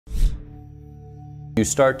You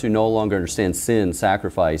start to no longer understand sin,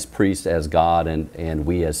 sacrifice, priest as God, and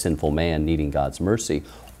we as sinful man needing God's mercy.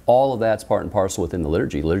 All of that's part and parcel within the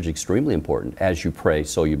liturgy. Liturgy is extremely important. As you pray,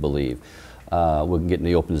 so you believe. We can get in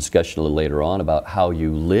the open discussion a little later on about how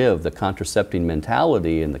you live the contracepting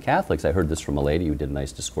mentality in the Catholics. I heard this from a lady who did a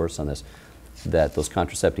nice discourse on this, that those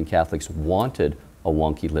contracepting Catholics wanted a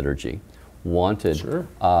wonky liturgy, wanted sure.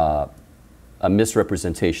 A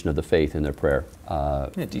misrepresentation of the faith in their prayer.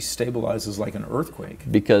 It destabilizes like an earthquake.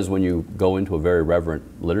 Because when you go into a very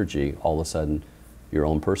reverent liturgy, all of a sudden your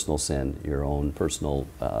own personal sin, your own personal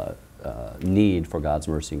need for God's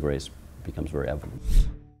mercy and grace becomes very evident.